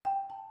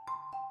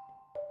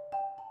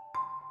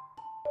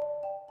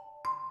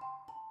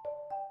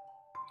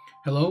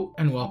Hello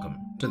and welcome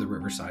to the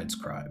Riverside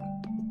Scribe.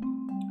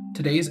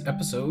 Today's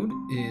episode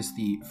is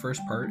the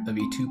first part of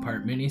a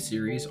two-part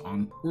mini-series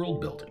on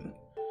world building.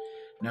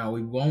 Now,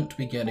 we won't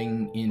be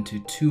getting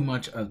into too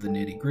much of the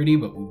nitty-gritty,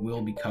 but we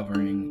will be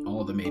covering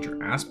all the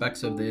major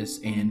aspects of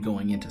this and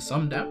going into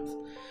some depth.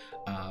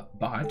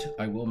 But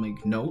I will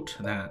make note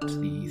that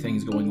the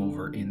things going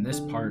over in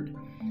this part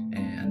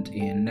and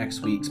in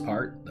next week's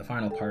part, the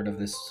final part of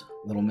this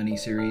little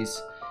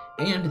mini-series,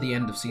 and the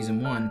end of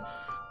Season 1,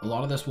 a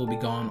lot of this will be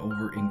gone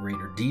over in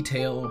greater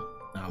detail,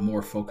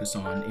 more focus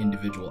on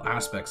individual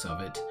aspects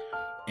of it,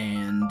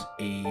 and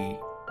a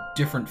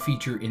different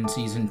feature in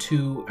Season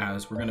 2,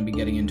 as we're going to be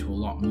getting into a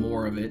lot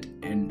more of it,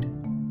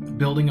 and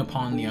building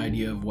upon the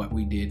idea of what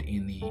we did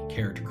in the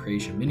character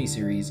creation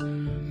miniseries,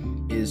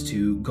 is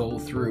to go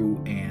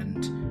through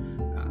and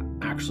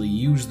actually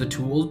use the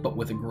tools, but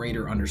with a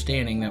greater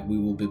understanding that we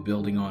will be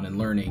building on and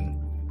learning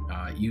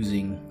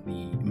using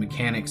the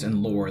mechanics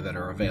and lore that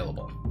are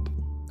available.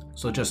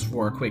 So just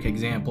for a quick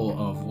example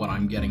of what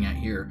I'm getting at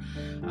here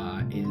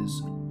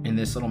is in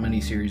this little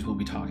mini-series we'll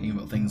be talking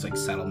about things like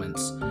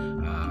settlements,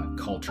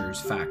 cultures,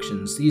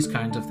 factions, these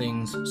kinds of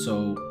things.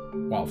 So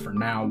while for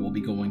now we'll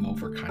be going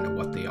over kind of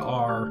what they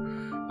are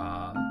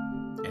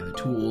and the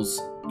tools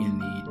in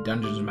the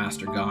Dungeons &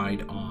 Master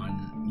Guide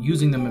on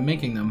using them and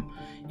making them,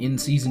 in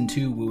Season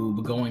 2 we will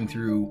be going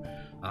through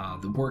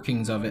the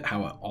workings of it,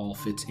 how it all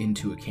fits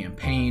into a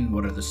campaign,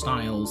 what are the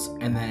styles,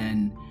 and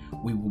then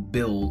we will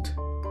build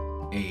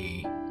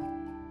a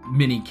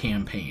mini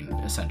campaign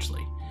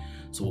essentially.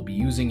 So we'll be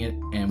using it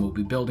and we'll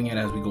be building it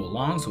as we go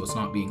along, so it's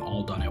not being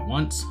all done at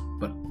once,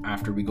 but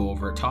after we go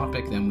over a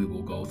topic, then we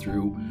will go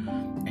through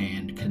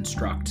and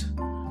construct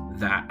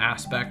that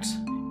aspect,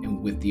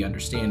 and with the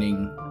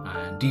understanding,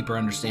 deeper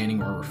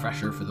understanding or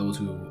refresher for those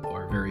who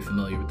are very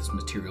familiar with this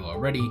material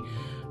already,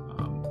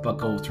 but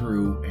go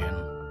through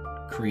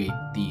and create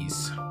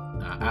these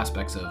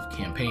aspects of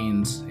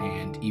campaigns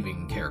and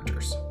even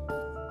characters.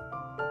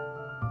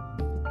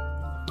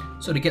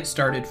 So to get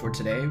started for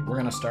today, we're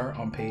going to start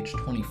on page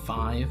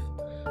 25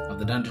 of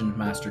the Dungeon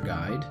Master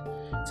Guide.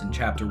 It's in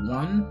chapter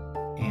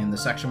 1, and the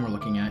section we're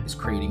looking at is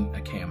creating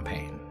a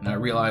campaign. Now I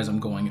realize I'm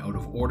going out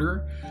of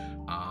order,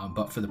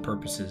 but for the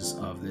purposes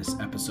of this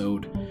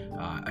episode,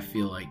 I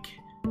feel like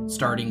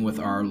starting with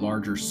our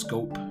larger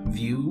scope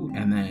view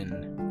and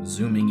then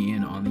zooming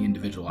in on the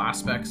individual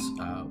aspects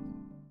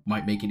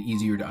might make it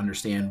easier to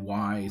understand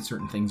why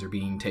certain things are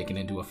being taken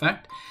into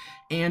effect.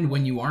 And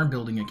when you are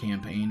building a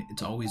campaign,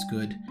 it's always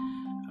good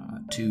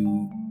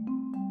to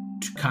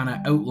kind of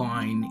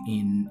outline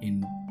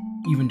in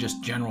even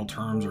just general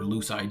terms or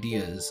loose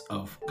ideas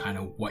of kind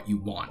of what you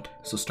want.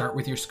 So start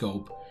with your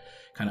scope.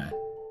 Kind of,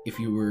 if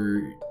you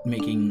were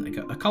making like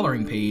a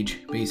coloring page,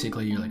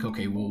 basically you're like,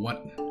 okay, well,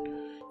 what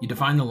you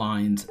define the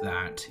lines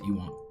that you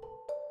want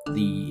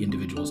the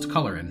individuals to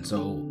color in.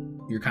 So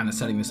you're kind of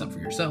setting this up for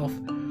yourself,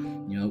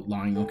 you know,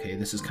 outlining, okay,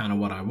 this is kind of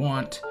what I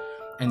want.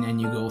 And then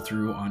you go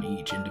through on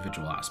each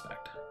individual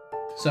aspect.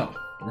 So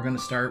we're going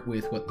to start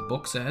with what the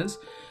book says,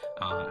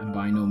 and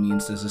by no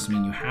means does this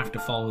mean you have to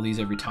follow these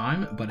every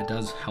time, but it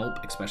does help,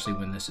 especially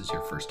when this is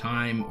your first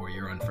time or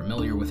you're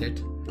unfamiliar with it.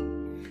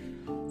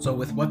 So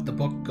with what the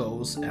book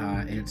goes,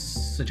 it's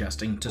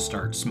suggesting to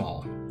start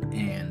small.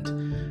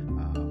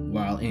 And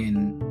while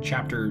in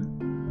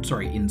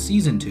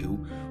Season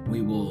 2,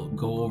 we will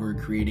go over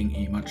creating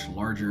a much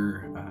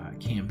larger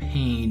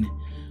campaign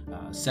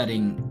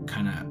setting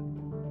kind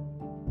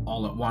of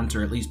all at once,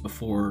 or at least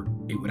before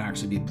it would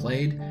actually be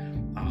played.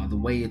 The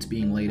way it's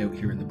being laid out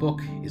here in the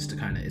book is to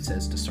it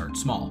says to start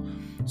small.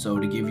 So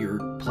to give your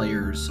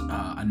players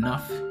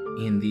enough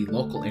in the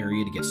local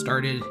area to get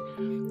started,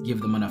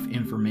 give them enough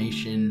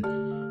information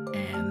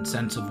and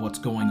sense of what's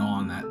going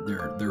on that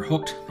they're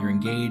hooked, they're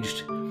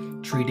engaged.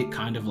 Treat it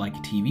kind of like a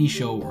TV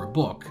show or a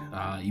book.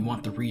 You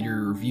want the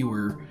reader or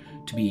viewer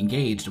to be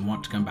engaged and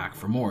want to come back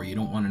for more. You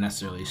don't want to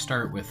necessarily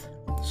start with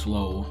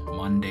slow,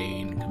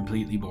 mundane,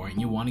 completely boring.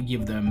 You want to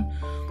give them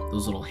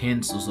those little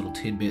hints, those little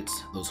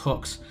tidbits, those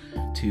hooks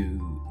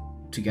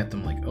to get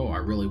them like, oh, I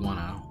really want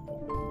to,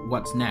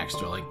 what's next?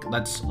 Or like,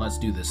 let's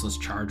do this, let's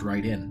charge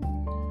right in.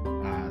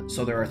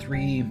 So there are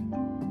three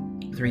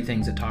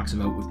things it talks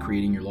about with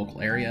creating your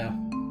local area,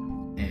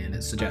 and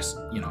it suggests,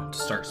 to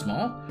start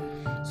small.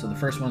 So the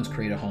first one's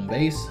create a home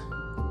base,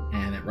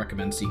 and it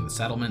recommends seeing the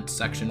settlement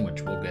section,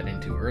 which we'll get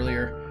into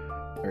later.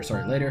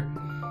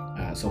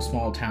 So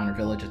small town or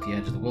village at the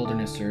edge of the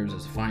wilderness serves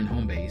as a fine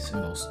home base in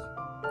most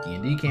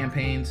D&D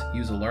campaigns.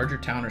 Use a larger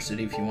town or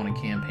city if you want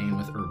to campaign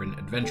with urban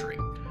adventuring.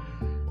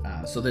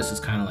 So this is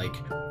kind of like,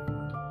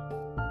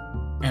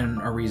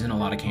 and a reason a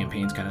lot of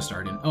campaigns kind of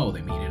start in,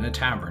 they meet in a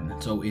tavern.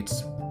 So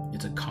it's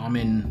a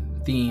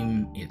common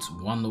theme. It's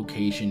one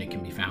location. It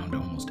can be found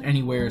almost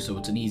anywhere. So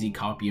it's an easy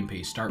copy and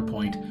paste start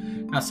point.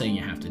 Not saying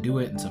you have to do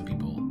it, and some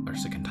people are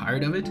sick and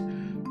tired of it,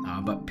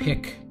 but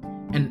pick.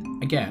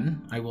 And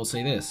again, I will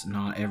say this,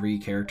 not every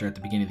character at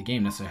the beginning of the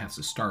game necessarily has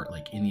to start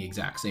like in the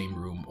exact same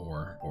room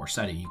or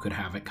setting. You could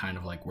have it kind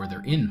of like where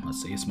they're in,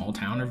 let's say, a small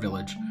town or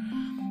village,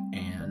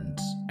 and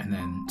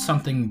then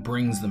something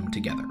brings them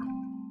together.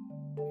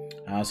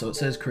 So it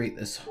says create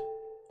this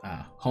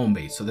home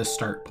base, so this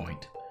start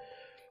point.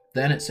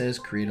 Then it says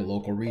create a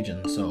local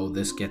region. So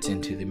this gets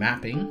into the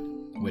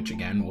mapping, which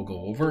again we'll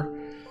go over.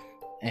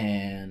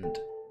 And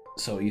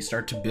so you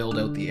start to build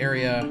out the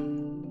area,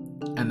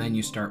 and then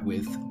you start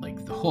with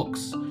like the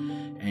hooks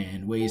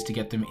and ways to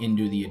get them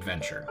into the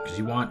adventure, because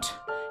you won't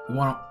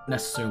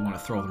necessarily want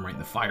to throw them right in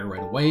the fire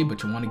right away,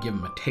 but you want to give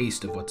them a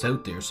taste of what's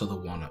out there so they'll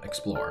want to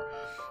explore.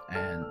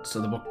 And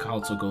so the book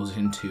also goes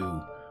into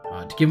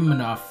to give them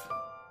enough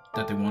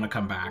that they want to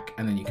come back,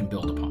 and then you can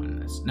build upon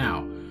this.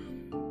 Now,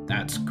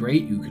 that's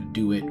great. You could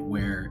do it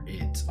where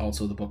it's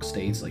also, the book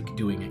states, like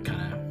doing it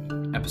kind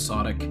of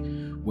episodic,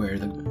 where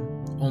the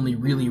only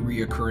really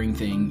reoccurring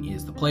thing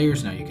is the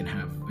players. Now you can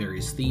have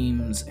various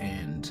themes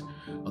and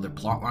other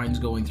plot lines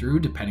going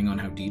through depending on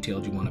how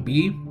detailed you want to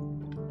be.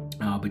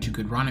 But you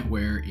could run it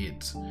where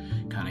it's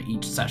kind of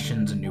each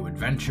session's a new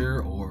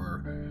adventure,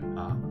 or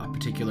a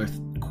particular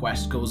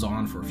quest goes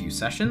on for a few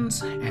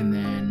sessions, and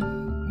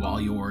then while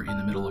you're in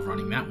the middle of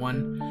running that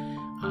one,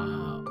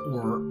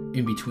 or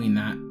in between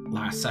that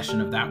last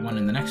session of that one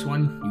and the next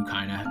one, you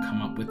kind of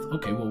come up with,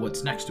 okay, well,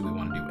 what's next do we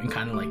want to do? And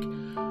kind of like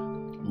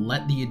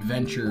let the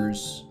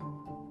adventures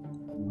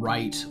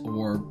write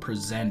or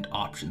present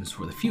options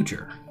for the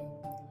future.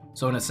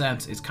 So in a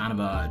sense, it's kind of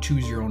a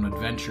choose your own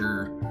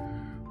adventure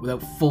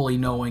without fully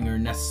knowing or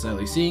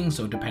necessarily seeing.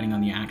 So depending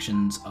on the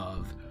actions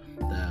of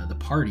the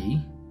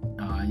party,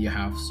 you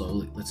have,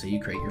 so let's say you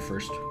create your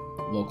first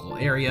local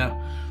area,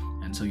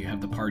 and so you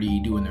have the party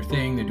doing their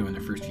thing, they're doing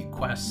their first few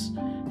quests.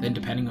 Then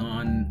depending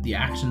on the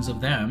actions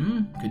of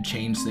them, could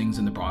change things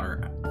in the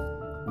broader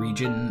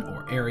region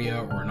or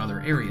area or in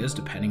other areas,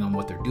 depending on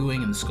what they're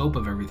doing and the scope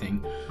of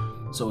everything.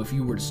 So if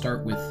you were to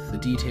start with the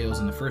details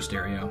in the first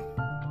area,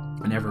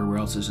 and everywhere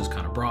else is just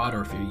kind of broad,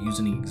 or if you're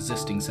using an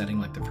existing setting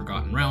like the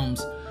Forgotten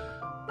Realms,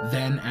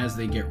 then as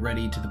they get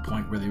ready to the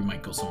point where they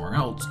might go somewhere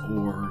else,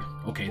 or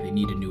okay, they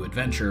need a new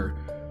adventure,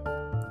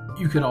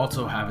 you could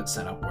also have it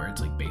set up where it's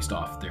like based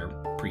off their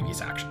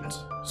previous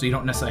actions. So you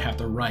don't necessarily have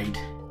to write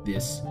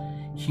this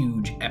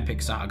huge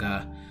epic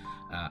saga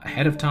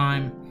ahead of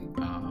time.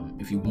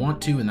 If you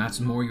want to, and that's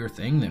more your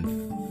thing,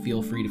 then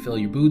feel free to fill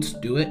your boots,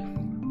 do it.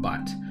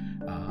 But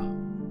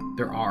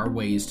there are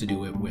ways to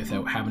do it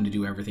without having to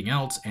do everything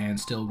else and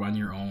still run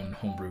your own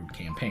homebrewed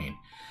campaign.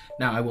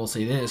 Now, I will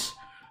say this,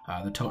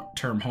 the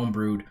term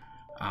homebrewed,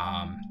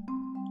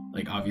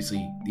 like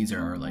obviously these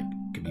are like,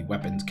 could be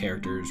weapons,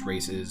 characters,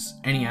 races,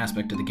 any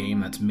aspect of the game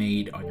that's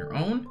made on your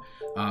own,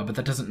 but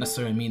that doesn't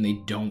necessarily mean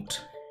they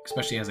don't,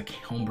 especially as a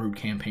homebrewed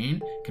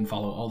campaign, can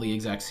follow all the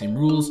exact same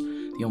rules.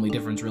 The only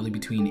difference really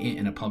between it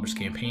and a published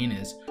campaign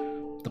is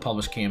the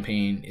published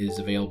campaign is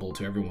available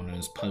to everyone and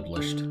is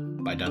published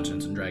by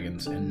Dungeons &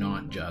 Dragons and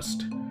not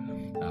just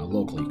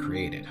locally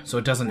created. So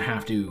it doesn't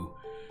have to,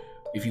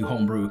 if you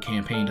homebrew a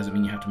campaign, doesn't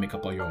mean you have to make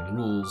up all your own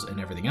rules and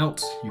everything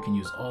else. You can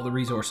use all the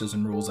resources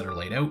and rules that are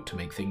laid out to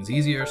make things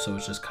easier, so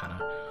it's just kind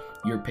of,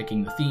 you're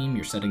picking the theme,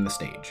 you're setting the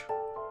stage.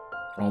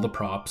 All the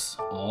props,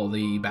 all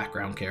the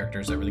background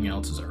characters, everything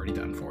else is already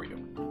done for you.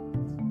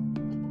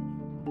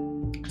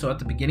 So at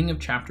the beginning of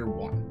chapter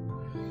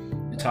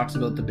 1, it talks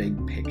about the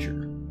big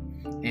picture.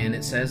 And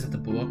it says that the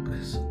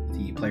books,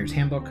 the Player's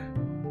Handbook,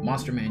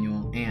 Monster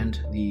Manual,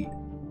 and the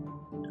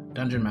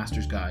Dungeon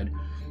Master's Guide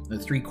are the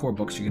 3 core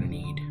books you're going to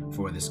need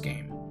for this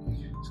game.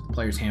 So the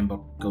Player's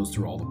Handbook goes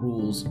through all the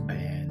rules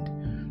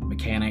and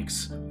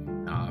mechanics,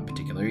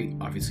 particularly,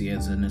 obviously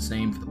as in its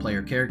name, for the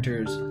player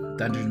characters.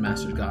 Dungeon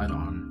Master's Guide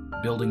on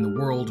building the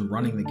world,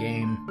 running the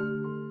game,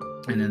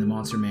 and then the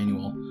Monster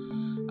Manual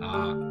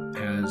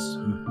has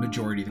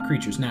majority of the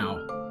creatures.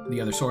 Now,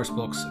 the other source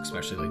books,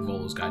 especially like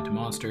Volo's Guide to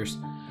Monsters,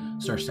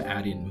 starts to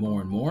add in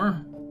more and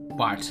more,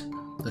 but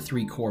the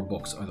 3 core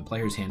books are the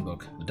Player's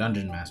Handbook, the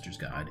Dungeon Master's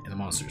Guide, and the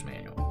Monster's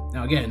Manual.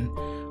 Now again,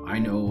 I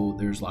know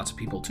there's lots of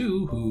people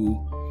too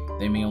who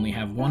they may only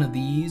have one of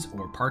these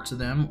or parts of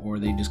them, or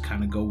they just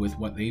kind of go with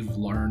what they've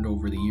learned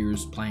over the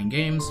years playing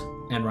games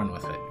and run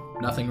with it.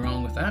 Nothing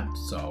wrong with that,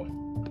 so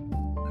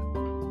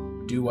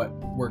do what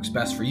works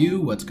best for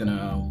you,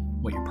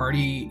 what your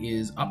party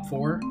is up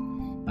for,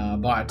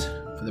 but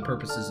for the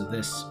purposes of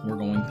this, we're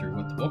going through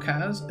what the book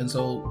has, and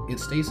so it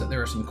states that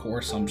there are some core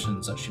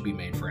assumptions that should be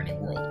made for any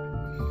world.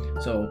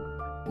 So,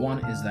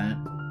 one is that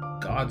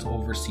gods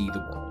oversee the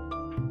world,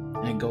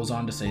 and it goes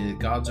on to say that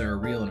gods are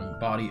real and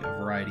embody a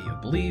variety of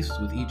beliefs,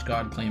 with each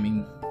god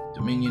claiming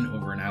dominion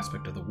over an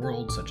aspect of the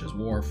world, such as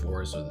war,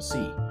 forests, or the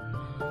sea.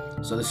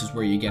 So this is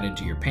where you get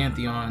into your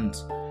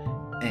pantheons,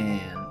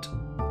 and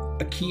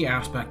a key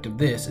aspect of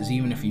this is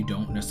even if you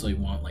don't necessarily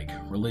want like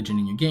religion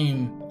in your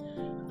game,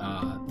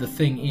 the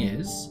thing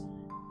is,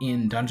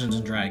 in Dungeons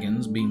 &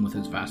 Dragons, being with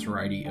its vast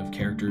variety of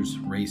characters,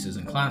 races,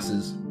 and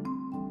classes,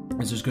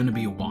 is there's going to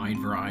be a wide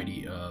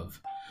variety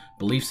of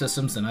belief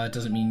systems, and that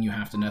doesn't mean you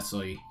have to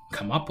necessarily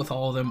come up with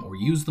all of them or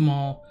use them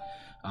all,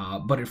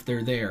 but if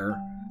they're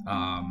there,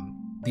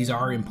 these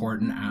are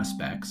important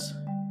aspects,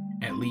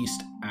 at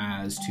least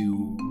as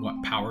to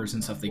what powers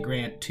and stuff they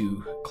grant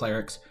to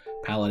clerics,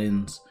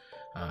 paladins,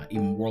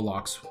 even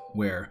warlocks,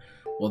 where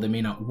well, they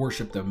may not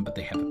worship them, but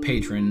they have a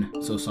patron,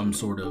 so some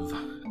sort of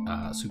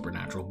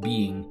supernatural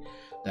being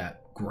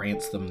that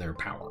grants them their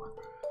power.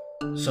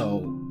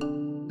 So,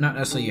 not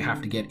necessarily you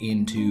have to get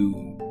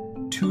into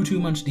too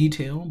much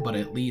detail, but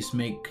at least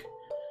make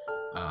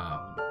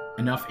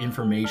enough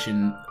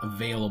information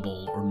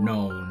available or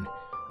known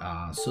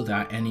so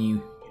that any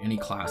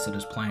class that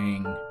is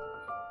playing,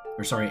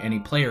 or sorry, any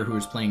player who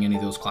is playing any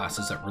of those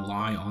classes that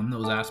rely on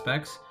those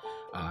aspects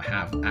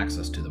have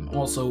access to them.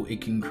 Also,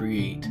 it can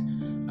create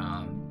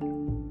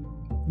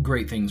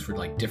great things for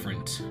like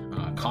different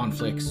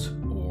conflicts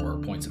or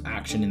points of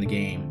action in the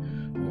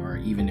game, or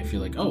even if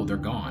you're like, oh, they're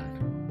gone,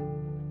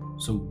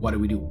 so what do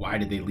we do? Why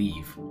did they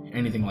leave?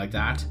 Anything like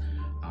that.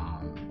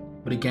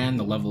 But again,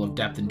 the level of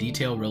depth and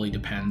detail really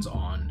depends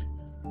on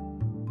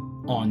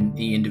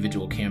the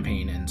individual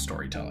campaign and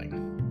storytelling.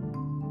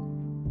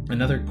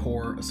 Another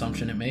core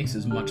assumption it makes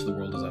is much of the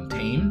world is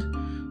untamed,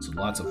 so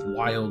lots of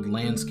wild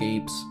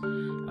landscapes,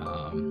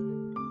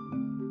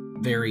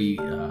 very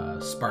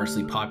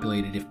sparsely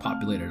populated, if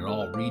populated at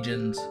all,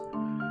 regions.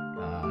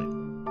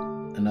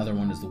 Another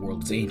one is the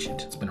world is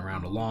ancient. It's been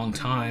around a long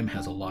time,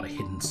 has a lot of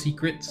hidden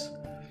secrets.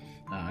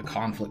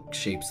 Conflict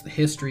shapes the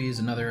history is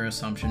another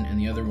assumption, and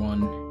the other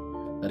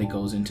one that it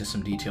goes into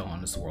some detail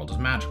on is the world is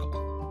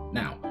magical.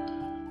 Now,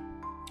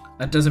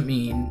 that doesn't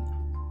mean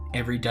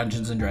every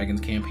Dungeons &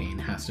 Dragons campaign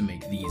has to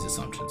make these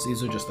assumptions.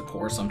 These are just the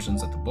core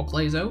assumptions that the book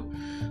lays out,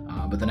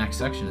 but the next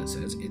section it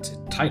says it's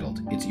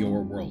titled, It's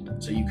Your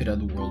World. So you could have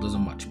the world as a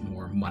much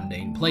more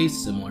mundane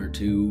place, similar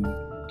to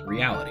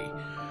reality.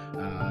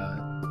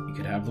 You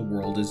could have the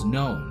world as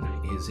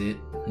known. Is it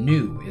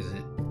new? Is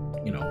it,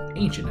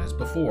 ancient as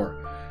before?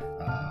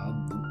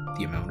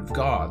 The amount of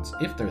gods,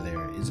 if they're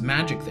there. Is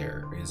magic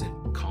there? Is it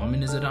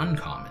common? Is it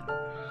uncommon?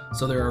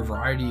 So there are a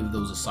variety of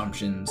those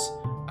assumptions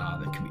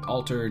that can be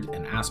altered,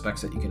 and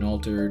aspects that you can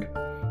alter.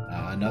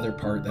 Another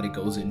part that it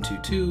goes into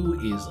too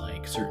is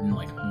like certain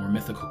like more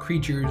mythical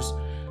creatures.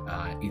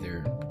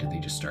 Either did they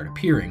just start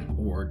appearing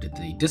or did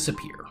they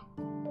disappear?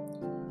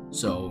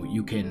 So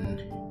you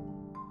can,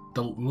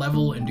 the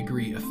level and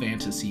degree of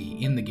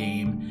fantasy in the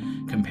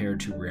game compared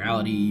to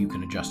reality, you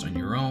can adjust on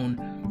your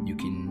own. You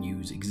can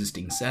use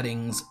existing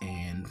settings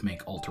and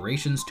make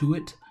alterations to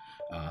it.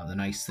 The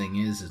nice thing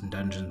is in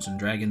Dungeons &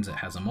 Dragons, it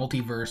has a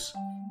multiverse.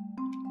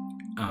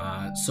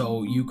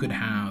 So you could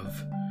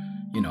have,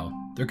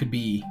 there could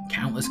be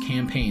countless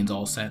campaigns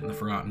all set in the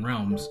Forgotten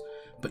Realms,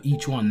 but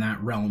each one,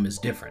 that realm is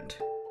different.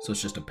 So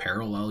it's just a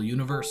parallel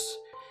universe,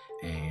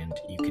 and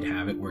you could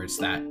have it where it's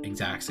that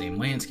exact same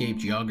landscape,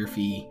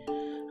 geography,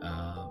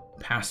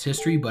 past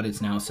history, but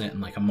it's now set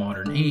in like a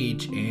modern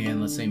age,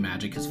 and let's say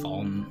magic has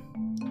fallen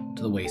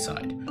to the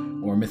wayside,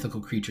 or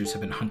mythical creatures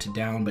have been hunted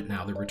down, but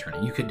now they're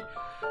returning. You could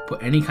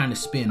put any kind of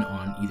spin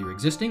on either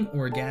existing,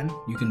 or again,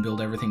 you can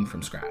build everything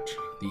from scratch.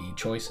 The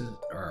choices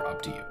are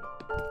up to you.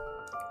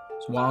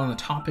 So while on the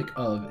topic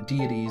of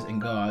deities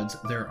and gods,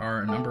 there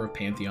are a number of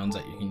pantheons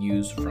that you can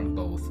use from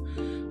both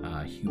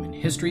human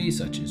history,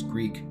 such as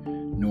Greek,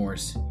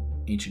 Norse,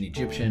 ancient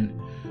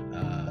Egyptian,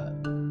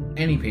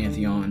 any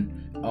pantheon.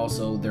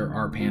 Also, there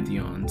are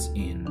pantheons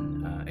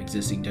in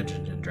existing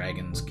Dungeons &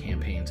 Dragons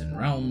campaigns and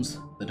realms.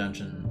 The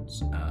Dungeon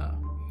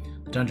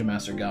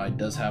Master Guide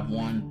does have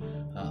one.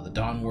 The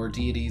Dawn War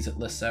deities it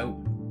lists out,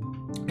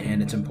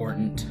 and it's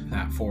important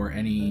that for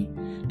any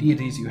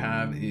deities you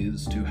have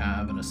is to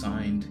have an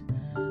assigned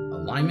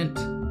alignment,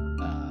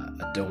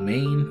 a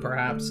domain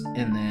perhaps,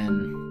 and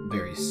then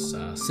various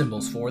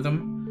symbols for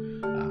them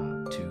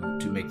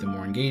to make them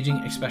more engaging,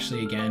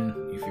 especially again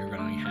if you're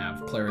going to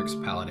have clerics,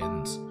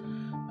 paladins,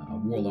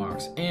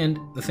 warlocks. And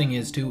the thing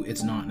is too,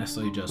 it's not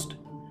necessarily just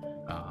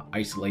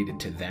isolated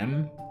to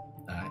them.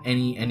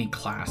 Any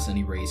class,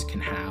 any race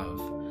can have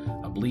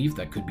a belief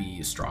that could be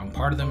a strong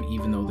part of them,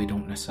 even though they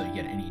don't necessarily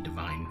get any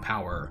divine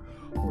power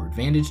or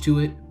advantage to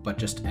it, but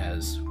just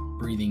as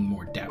breathing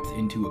more depth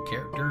into a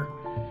character,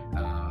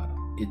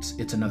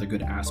 it's another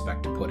good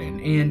aspect to put in,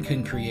 and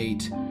can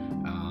create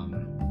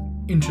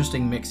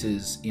interesting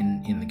mixes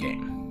in the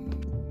game.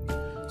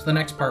 So the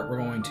next part we're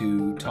going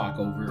to talk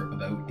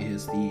about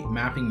is the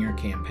mapping your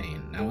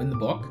campaign. Now in the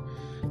book,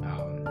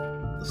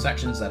 the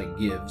sections that it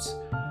gives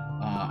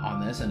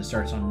on this, and it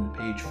starts on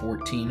page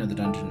 14 of the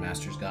Dungeon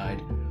Master's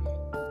Guide.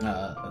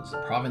 There's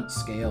a province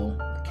scale,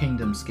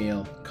 kingdom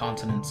scale,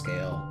 continent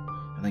scale,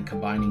 and then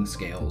combining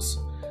scales.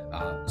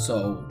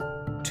 So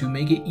to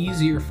make it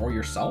easier for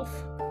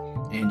yourself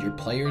and your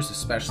players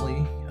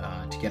especially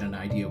to get an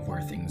idea of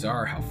where things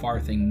are, how far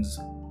things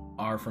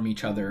are from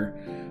each other,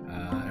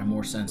 a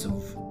more sense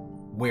of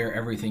where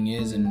everything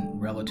is in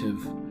relative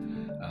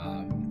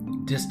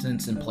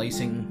distance and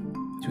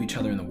placing to each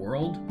other in the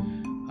world,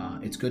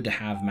 it's good to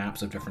have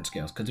maps of different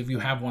scales, because if you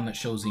have one that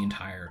shows the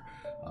entire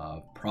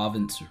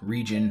province,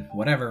 region,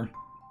 whatever,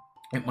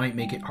 it might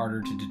make it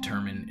harder to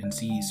determine and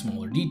see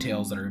smaller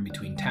details that are in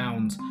between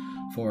towns,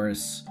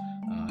 forests,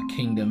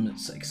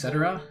 kingdoms,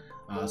 etc.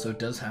 So it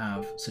does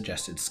have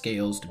suggested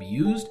scales to be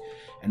used.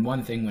 And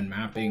one thing when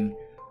mapping,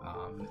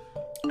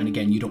 and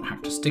again, you don't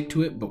have to stick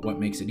to it, but what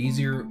makes it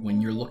easier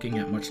when you're looking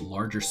at much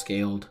larger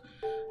scaled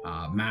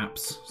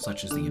maps,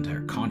 such as the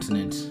entire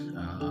continent,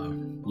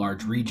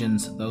 large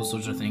regions, those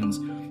sorts of things,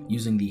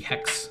 using the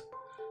hex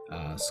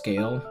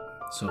scale.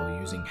 So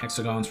using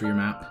hexagons for your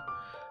map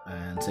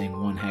and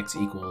saying 1 hex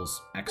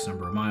equals X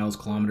number of miles,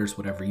 kilometers,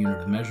 whatever unit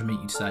of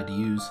measurement you decide to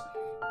use,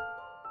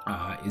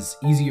 is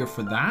easier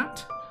for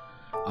that.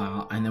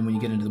 And then when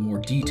you get into the more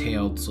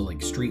detailed, so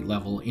like street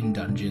level, in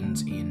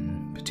dungeons,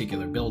 in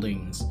particular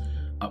buildings,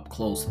 up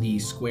close, the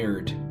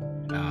squared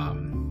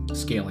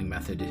scaling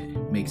method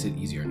makes it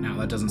easier. Now,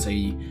 that doesn't say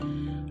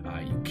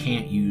you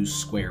can't use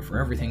square for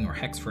everything or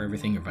hex for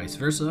everything or vice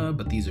versa,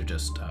 but these are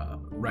just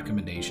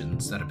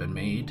recommendations that have been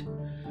made.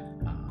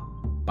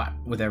 But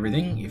with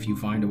everything, if you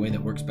find a way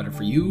that works better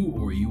for you,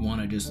 or you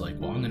want to just like,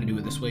 well, I'm going to do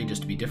it this way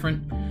just to be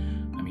different,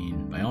 I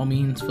mean, by all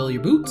means, fill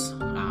your boots.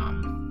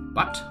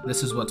 But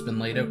this is what's been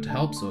laid out to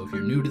help. So if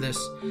you're new to this,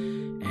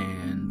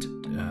 and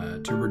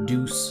to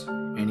reduce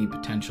any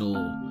potential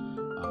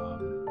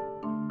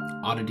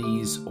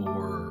oddities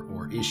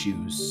or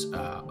issues,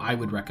 I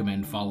would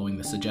recommend following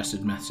the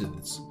suggested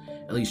methods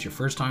at least your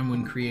first time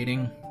when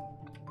creating,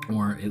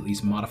 or at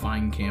least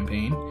modifying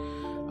campaign,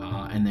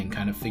 and then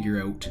kind of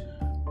figure out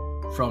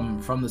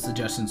from the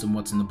suggestions and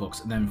what's in the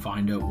books, and then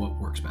find out what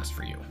works best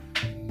for you.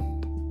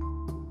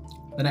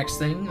 The next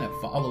thing that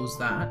follows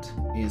that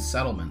is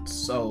settlements.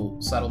 So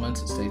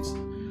settlements, it states,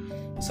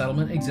 the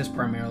settlement exists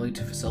primarily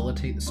to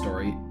facilitate the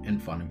story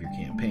and fun of your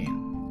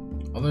campaign.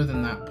 Other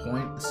than that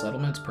point, the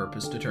settlement's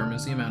purpose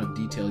determines the amount of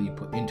detail you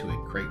put into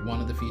it. Create one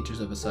of the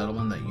features of a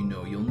settlement that you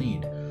know you'll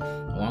need,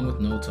 along with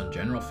notes on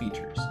general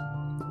features.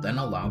 Then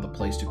allow the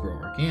place to grow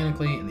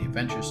organically, and the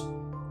adventurers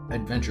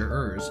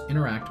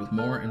interact with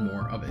more and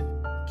more of it,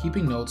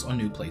 keeping notes on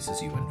new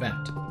places you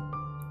invent.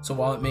 So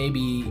while it may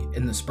be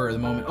in the spur of the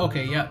moment,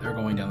 okay, yeah, they're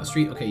going down the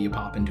street, okay, you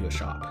pop into a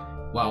shop.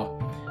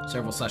 Well,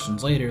 several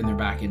sessions later and they're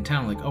back in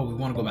town, like, oh, we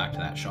want to go back to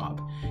that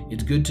shop.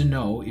 It's good to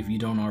know, if you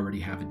don't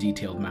already have a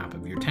detailed map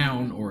of your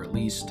town, or at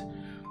least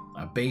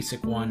a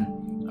basic one,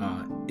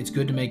 it's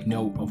good to make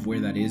note of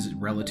where that is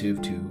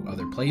relative to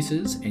other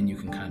places, and you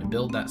can kind of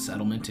build that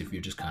settlement if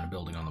you're just kind of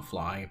building on the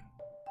fly,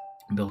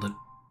 build it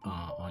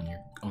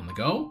on the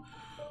go.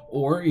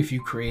 Or if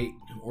you create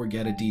or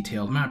get a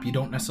detailed map, you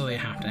don't necessarily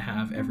have to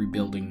have every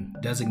building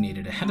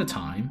designated ahead of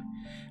time,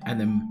 and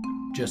then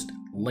just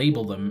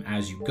label them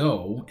as you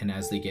go and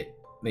as they get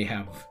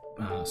interacted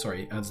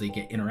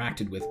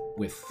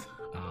with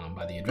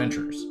by the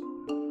adventurers.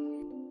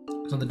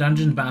 So the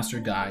Dungeon Master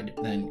Guide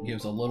then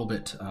gives a little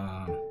bit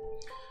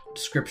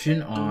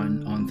description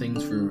on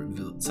things for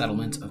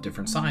settlements of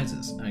different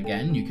sizes.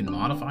 Again, you can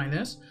modify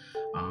this,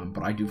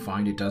 but I do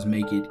find it does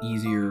make it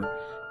easier,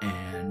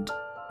 and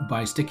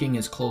by sticking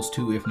as close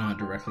to, if not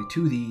directly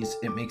to these,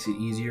 it makes it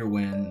easier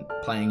when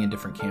playing in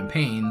different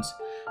campaigns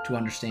to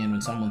understand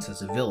when someone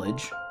says a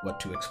village, what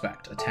to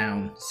expect, a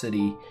town,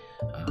 city,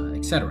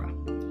 etc.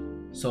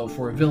 So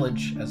for a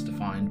village, as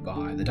defined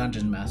by the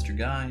Dungeon Master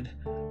Guide,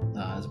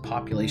 is a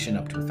population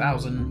up to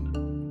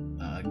 1,000.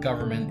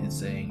 Government, it's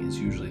saying, is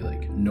usually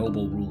like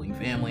noble ruling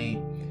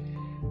family.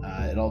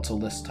 It also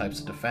lists types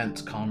of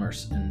defense,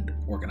 commerce, and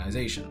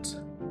organizations.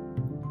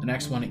 The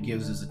next one it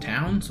gives is a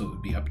town, so it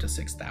would be up to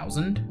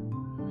 6,000.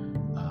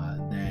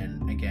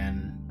 Then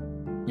again,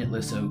 it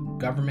lists out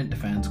government,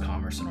 defense,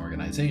 commerce, and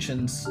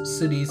organizations.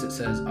 Cities, it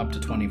says up to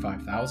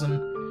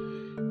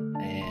 25,000.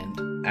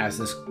 And as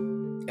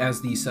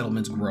these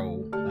settlements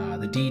grow,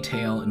 the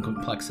detail and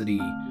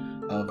complexity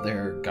of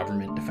their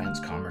government, defense,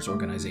 commerce,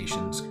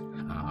 organizations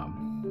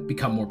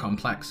become more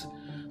complex.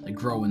 They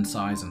grow in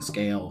size and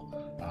scale.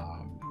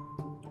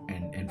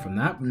 And from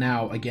that,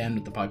 now again,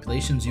 with the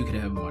populations, you could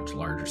have much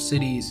larger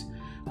cities.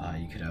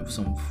 You could have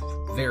some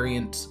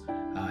variants.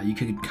 You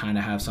could kind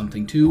of have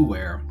something too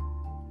where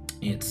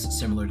it's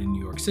similar to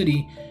New York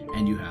City,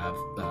 and you have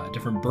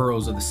different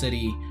boroughs of the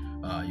city.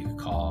 You could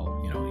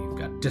call, you've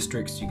got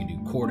districts, you can do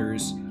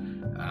quarters.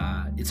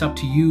 It's up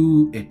to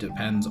you. It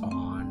depends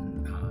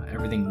on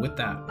everything with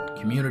that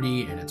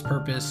community and its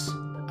purpose.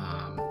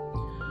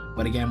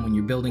 But again, when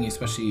you're building,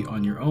 especially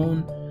on your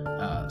own,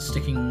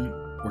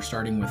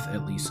 starting with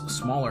at least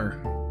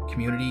smaller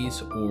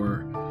communities,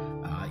 or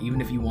even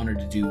if you wanted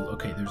to do,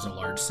 okay, there's a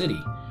large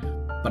city,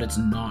 but it's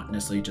not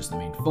necessarily just the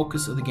main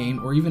focus of the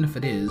game, or even if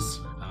it is,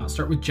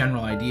 start with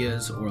general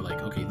ideas, or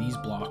like, okay, these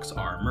blocks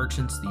are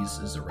merchants, this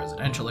is a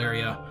residential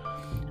area,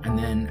 and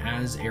then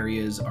as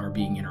areas are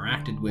being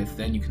interacted with,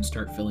 then you can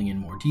start filling in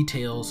more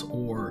details,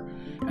 or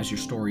as your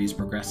story is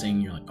progressing,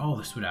 you're like, oh,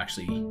 this would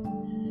actually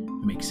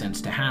make sense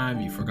to have,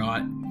 you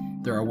forgot.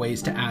 There are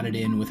ways to add it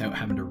in without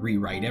having to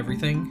rewrite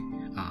everything.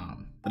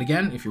 But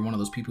again, if you're one of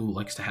those people who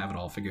likes to have it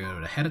all figured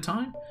out ahead of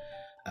time,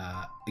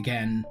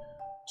 again,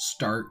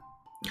 start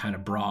kind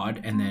of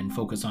broad and then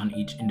focus on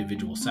each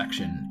individual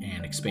section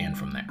and expand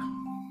from there.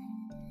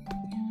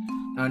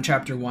 Now in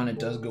Chapter 1, it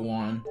does go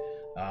on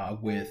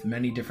with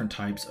many different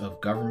types of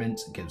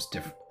governments. It gives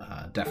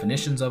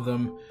definitions of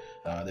them.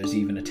 There's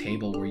even a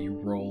table where you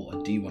roll a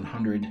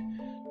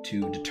D100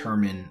 to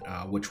determine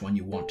which one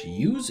you want to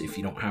use if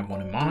you don't have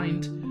one in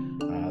mind.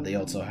 They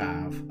also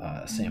have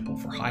a sample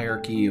for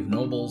hierarchy of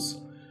nobles.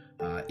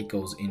 It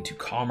goes into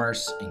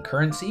commerce and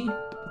currency,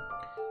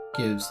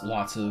 gives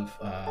lots of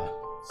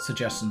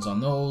suggestions on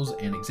those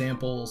and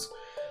examples,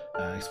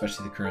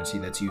 especially the currency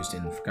that's used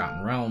in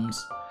Forgotten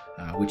Realms,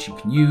 which you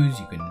can use,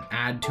 you can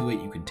add to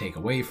it, you can take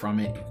away from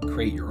it, you can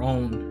create your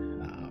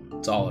own.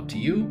 It's all up to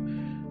you.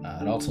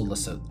 It also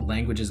lists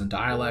languages and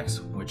dialects,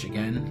 which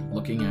again,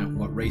 looking at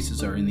what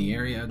races are in the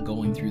area,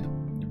 going through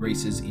the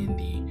races in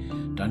the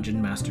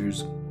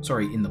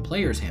in the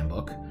Player's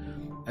Handbook,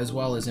 as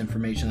well as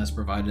information that's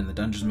provided in the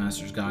Dungeon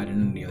Master's Guide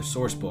and any other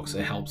source books.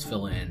 It helps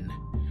fill in,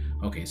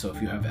 okay, so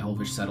if you have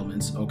Elvish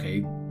settlements,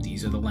 okay,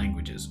 these are the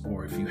languages.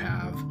 Or if you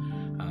have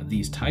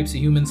these types of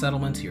human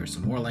settlements, here are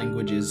some more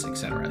languages,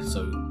 etc.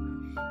 So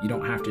you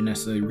don't have to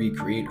necessarily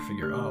recreate or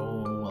figure,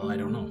 oh, well, I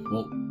don't know.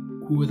 Well,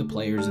 who are the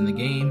players in the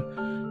game?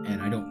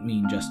 And I don't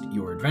mean just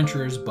your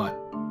adventurers, but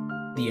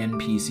the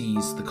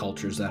NPCs, the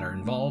cultures that are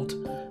involved.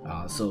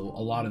 So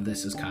a lot of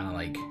this is kind of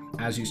like,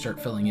 as you start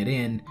filling it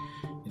in,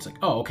 it's like,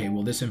 oh, okay,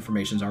 well, this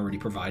information is already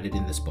provided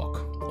in this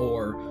book.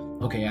 Or,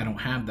 okay, I don't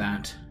have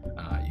that.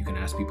 You can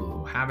ask people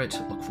who have it,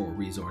 look for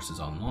resources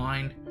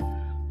online,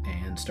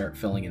 and start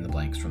filling in the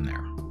blanks from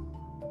there.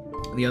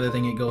 The other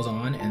thing it goes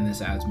on, and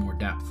this adds more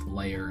depth,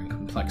 layer, and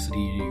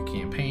complexity to your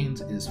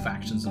campaigns, is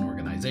factions and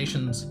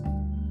organizations.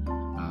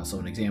 So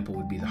an example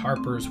would be the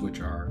Harpers, which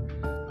are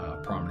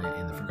prominent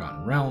in the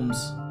Forgotten Realms,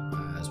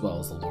 as well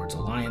as the Lord's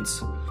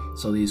Alliance.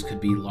 So these could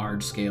be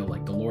large scale,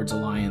 like the Lord's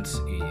Alliance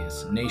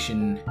is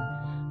nations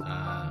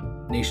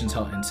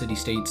and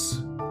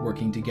city-states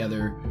working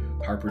together.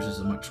 Harpers is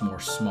a much more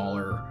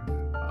smaller,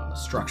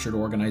 structured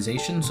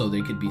organization, so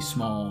they could be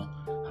small,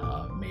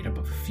 made up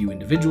of a few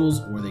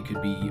individuals, or they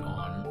could be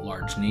on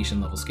large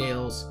nation-level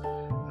scales.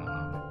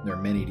 There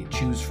are many to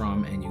choose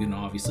from, and you can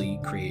obviously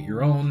create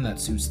your own that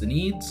suits the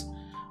needs.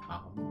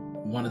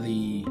 One of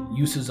the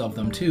uses of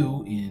them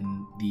too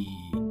in the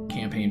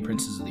campaign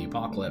Princes of the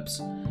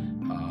Apocalypse,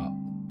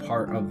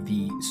 part of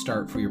the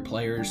start for your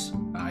players,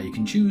 you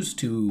can choose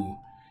to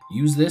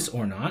use this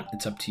or not.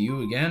 It's up to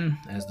you again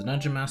as the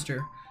Dungeon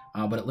Master,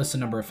 but it lists a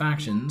number of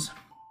factions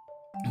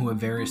who have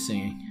various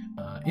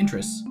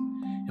interests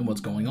in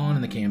what's going on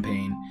in the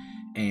campaign,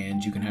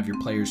 and you can have your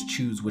players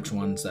choose which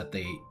ones that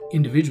they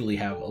individually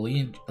have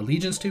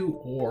allegiance to,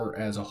 or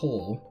as a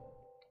whole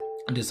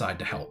decide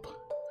to help.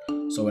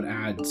 So it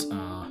adds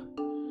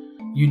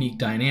unique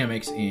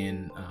dynamics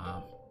in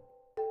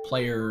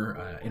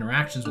player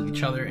interactions with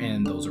each other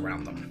and those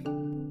around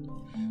them.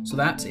 So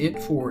that's it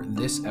for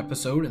this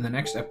episode. In the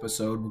next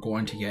episode, we're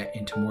going to get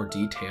into more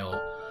detail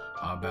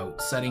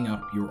about setting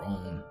up your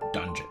own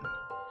dungeon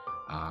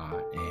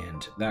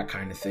and that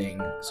kind of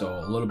thing. So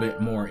a little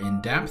bit more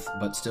in depth,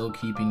 but still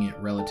keeping it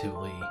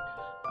relatively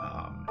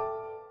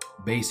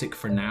basic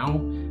for now.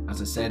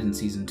 As I said, in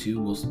Season 2,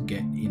 we'll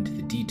get into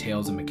the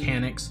details and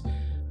mechanics.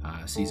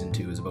 Season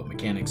 2 is about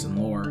mechanics and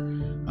lore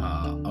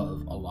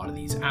of a lot of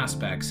these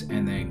aspects,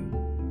 and then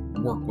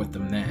work with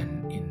them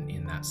then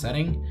in that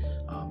setting.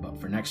 But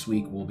for next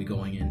week, we'll be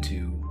going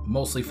into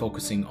mostly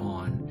focusing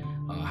on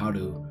how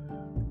to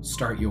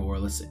start your,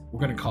 we're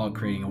going to call it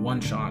creating a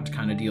one-shot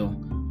kind of deal,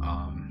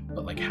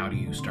 but like how do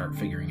you start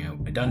figuring out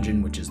a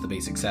dungeon, which is the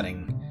basic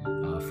setting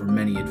for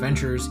many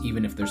adventures,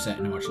 even if they're set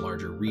in a much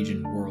larger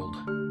region, world,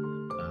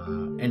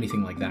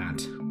 anything like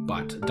that.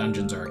 But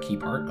dungeons are a key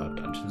part of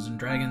Dungeons &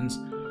 Dragons.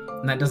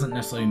 And that doesn't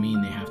necessarily mean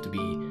they have to be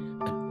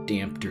a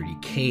damp, dirty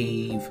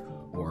cave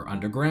or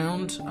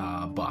underground,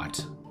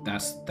 but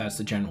that's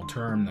the general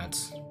term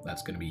that's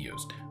going to be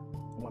used.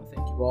 I want to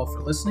thank you all for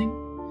listening,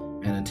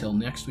 and until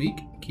next week,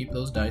 keep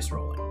those dice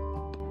rolling.